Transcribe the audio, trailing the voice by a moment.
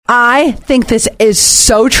I think this is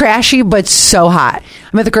so trashy, but so hot.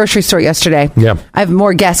 I'm at the grocery store yesterday. Yeah. I have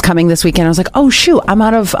more guests coming this weekend. I was like, oh, shoot, I'm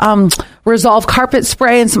out of Resolve carpet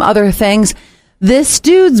spray and some other things. This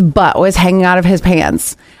dude's butt was hanging out of his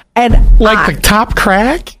pants. And the top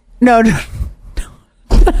crack? No.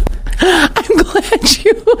 I'm glad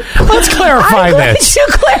you... Let's clarify this. You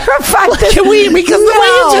clarify this. Can we? Because the way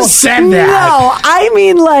you just said that. No, I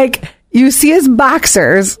mean, you see his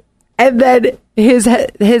boxers, and then his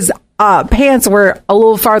pants were a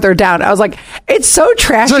little farther down. I was like, it's so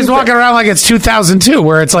trashy. So he's walking around like it's 2002,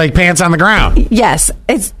 where it's like pants on the ground. Yes.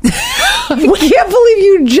 It's... I can't believe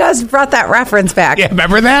you just brought that reference back. Yeah,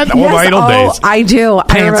 remember that? Yes, Old idle days. I do.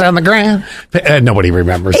 Pants on the ground. Nobody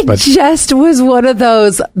remembers. It just was one of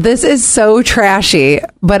those, this is so trashy,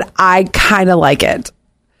 but I kind of like it.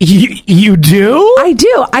 You do? I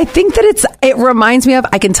do. I think that it reminds me of,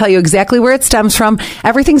 I can tell you exactly where it stems from.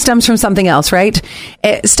 Everything stems from something else, right?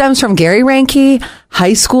 It stems from Gary Ranke,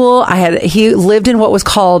 high school. He lived in what was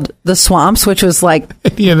called the Swamps, which was like...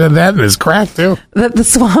 Yeah, that is crack too. The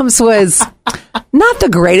Swamps was not the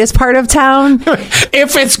greatest part of town.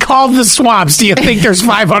 If it's called the Swamps, do you think there's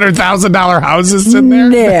 $500,000 houses in there?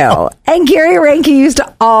 No. And Gary Ranke used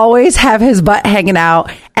to always have his butt hanging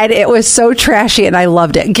out, and it was so trashy, and I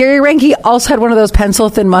loved it. Gary Ranke also had one of those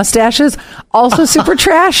pencil-thin mustaches, also super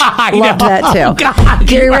trash. Loved that too. God,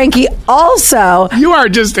 Gary Ranke also... You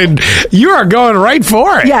are going right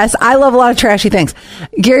for it. Yes, I love a lot of trashy things.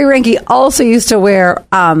 Gary Ranke also used to wear...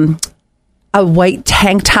 a white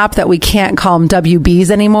tank top that we can't call them WBs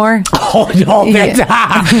anymore. Oh, no.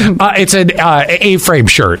 It's an A-frame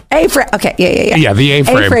shirt. A-frame. Okay, yeah. Yeah, the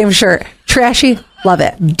A-frame. A-frame shirt. Trashy. Love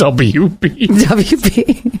it. WB.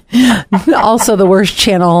 Also the worst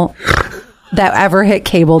channel that ever hit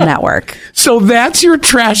cable network. So that's your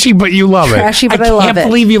trashy, but you love trashy, it. But I love it. I can't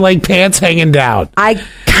believe you like pants hanging down. I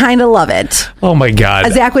kind of love it. Oh, my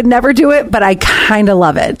God. Zach would never do it, but I kind of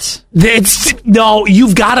love it.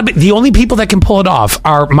 You've got to be. The only people that can pull it off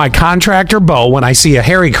are my contractor, Bo, when I see a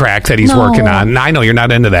hairy crack that he's working on. And I know you're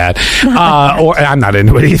not into that. Or I'm not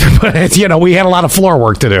into it either. But, we had a lot of floor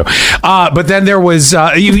work to do. But then there was,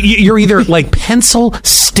 you're either like pencil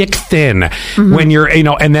stick thin when you're,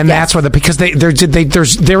 and then that's where because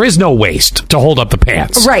there is no waist to hold up the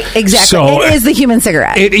pants. Right, exactly. So, it is the human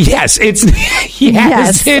cigarette. Yes, it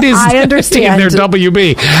is. I understand. Their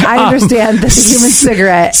WB. I understand the human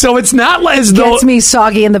cigarette. So it's not as though gets me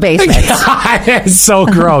soggy in the basement. It's so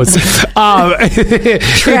gross.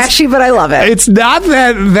 Trashy, but I love it. It's not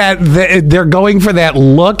that they're going for that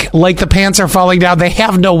look like the pants are falling down. They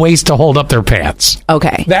have no waist to hold up their pants.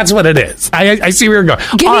 Okay, that's what it is. I see where you're going.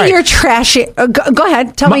 Give me your trashy. Go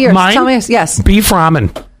ahead. Tell me yours. Mine? Tell me yours. Yes. Beef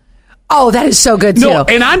ramen. Oh, that is so good, too. No,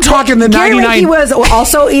 and I'm talking the 99... Gary Ranke was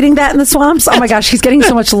also eating that in the swamps. Oh, my gosh. He's getting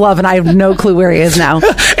so much love, and I have no clue where he is now.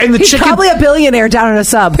 And he's probably a billionaire down in a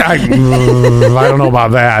sub. I don't know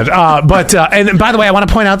about that. And by the way, I want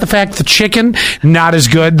to point out the fact the chicken, not as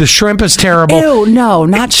good. The shrimp is terrible. Ew, no,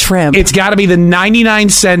 not shrimp. It's got to be the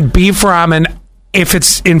 99-cent beef ramen. If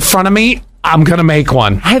it's in front of me, I'm going to make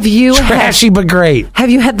one. Trashy, but great. Have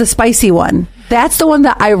you had the spicy one? That's the one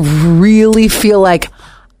that I really feel like...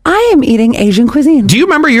 I am eating Asian cuisine. Do you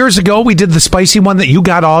remember years ago we did the spicy one that you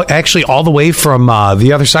got all the way from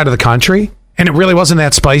the other side of the country? And it really wasn't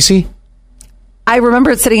that spicy? I remember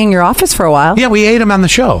it sitting in your office for a while. Yeah, we ate them on the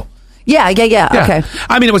show. Yeah. Okay.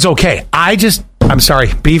 I mean, it was okay. I'm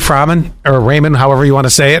sorry, beef ramen or ramen, however you want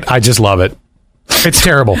to say it. I just love it. It's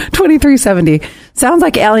terrible. $23.70. Sounds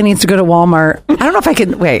like Allie needs to go to Walmart. I don't know if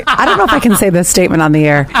I can say this statement on the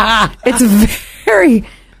air. It's very...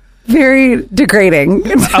 very degrading.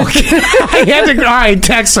 Okay. All right,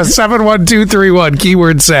 text us 71231,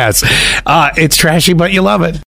 keyword sass. It's trashy, but you love it.